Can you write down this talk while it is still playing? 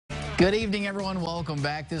Good evening, everyone. Welcome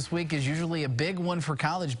back. This week is usually a big one for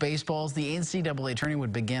college baseball as the NCAA tournament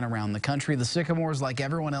would begin around the country. The Sycamores, like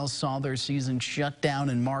everyone else, saw their season shut down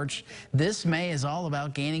in March. This May is all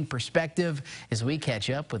about gaining perspective as we catch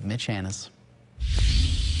up with Mitch Hannes.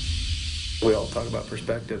 We all talk about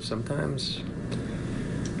perspective. Sometimes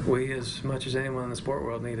we, as much as anyone in the sport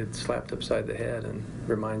world, needed slapped upside the head and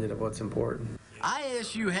reminded of what's important.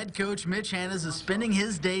 ISU head coach Mitch Hannes is spending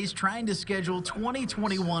his days trying to schedule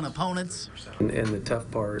 2021 opponents. And the tough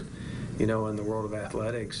part, you know, in the world of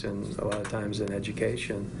athletics and a lot of times in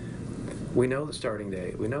education, we know the starting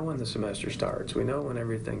date. We know when the semester starts. We know when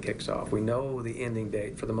everything kicks off. We know the ending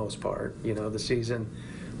date for the most part. You know, the season,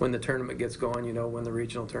 when the tournament gets going, you know when the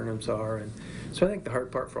regional tournaments are. And so I think the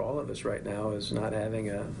hard part for all of us right now is not having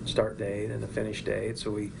a start date and a finish date.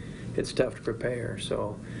 So it's tough to prepare.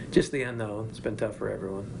 So just the unknown. It's been tough for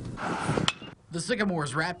everyone. The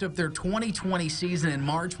Sycamores wrapped up their 2020 season in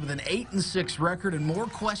March with an 8-6 record and more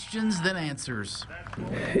questions than answers.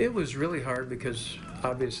 It was really hard because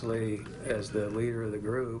obviously as the leader of the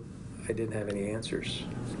group, I didn't have any answers,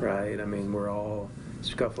 right? I mean, we're all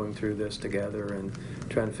scuffling through this together and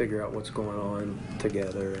trying to figure out what's going on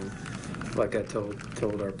together. And like I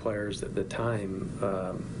told our players at the time,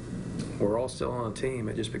 we're all still on a team.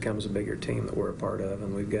 It just becomes a bigger team that we're a part of,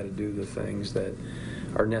 and we've got to do the things that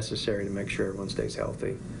are necessary to make sure everyone stays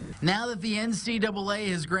healthy. Now that the NCAA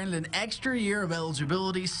has granted an extra year of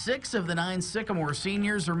eligibility, 6 of the 9 Sycamore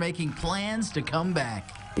seniors are making plans to come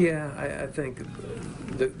back. Yeah, I think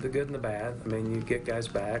the good and the bad. I mean, you get guys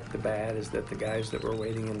back. The bad is that the guys that were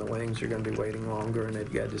waiting in the wings are going to be waiting longer, and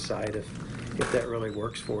they've got to decide if that really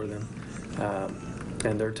works for them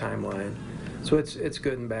and their timeline. So it's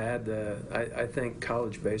good and bad. I think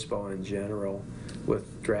college baseball in general,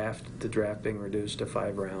 with the draft being reduced to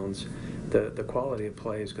 5 rounds, the quality of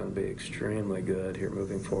play is going to be extremely good here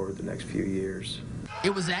moving forward the next few years.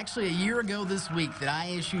 It was actually a year ago this week that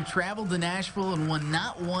ISU traveled to Nashville and won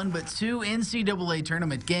not 1 but 2 NCAA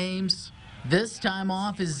tournament games. This time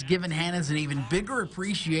off has given Hannes an even bigger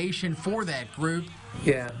appreciation for that group.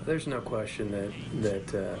 Yeah, there's no question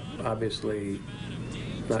that obviously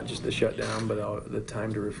not just the shutdown, but the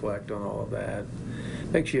time to reflect on all of that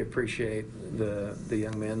makes you appreciate the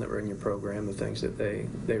young men that were in your program, the things that they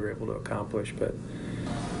were able to accomplish, but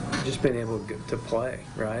just being able to play,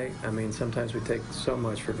 right? I mean, sometimes we take so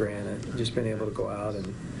much for granted. Just being able to go out,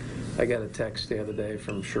 and I got a text the other day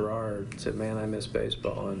from Sherrard, said, "Man, I miss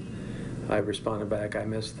baseball," and I responded back, "I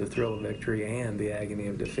miss the thrill of victory and the agony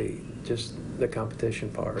of defeat." Just the competition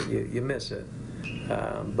part, you miss it,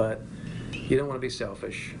 but you don't want to be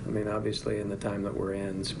selfish. I mean, obviously, in the time that we're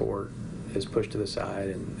in, sport is pushed to the side,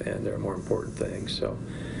 and there are more important things. So,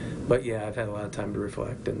 but yeah, I've had a lot of time to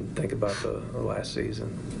reflect and think about the last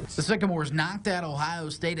season. The Sycamores knocked out Ohio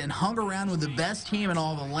State and hung around with the best team in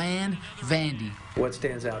all the land, Vandy. What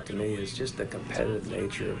stands out to me is just the competitive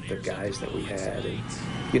nature of the guys that we had. And,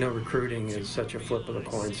 you know, recruiting is such a flip of the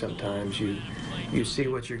coin sometimes. You see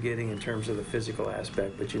what you're getting in terms of the physical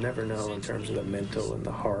aspect, but you never know in terms of the mental and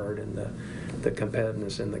the heart and the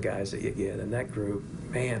competitiveness in the guys that you get. And that group,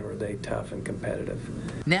 man, were they tough and competitive.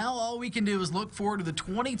 Now all we can do is look forward to the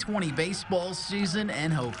 2020 baseball season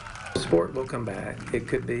and hope. Sport will come back. It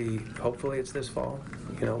could be, hopefully it's this fall,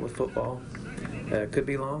 you know, with football. It could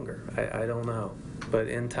be longer. I don't know. But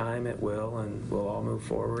in time it will, and we'll all move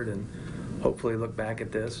forward and hopefully look back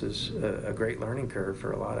at this as a great learning curve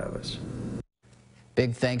for a lot of us.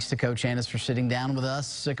 Big thanks to Coach Hannes for sitting down with us.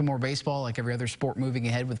 Sycamore baseball, like every other sport, moving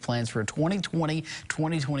ahead with plans for a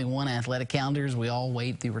 2020-2021 athletic calendars. We all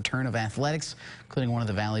wait the return of athletics, including one of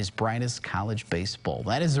the Valley's brightest, college baseball.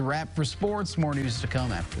 That is a wrap for sports. More news to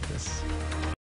come after this.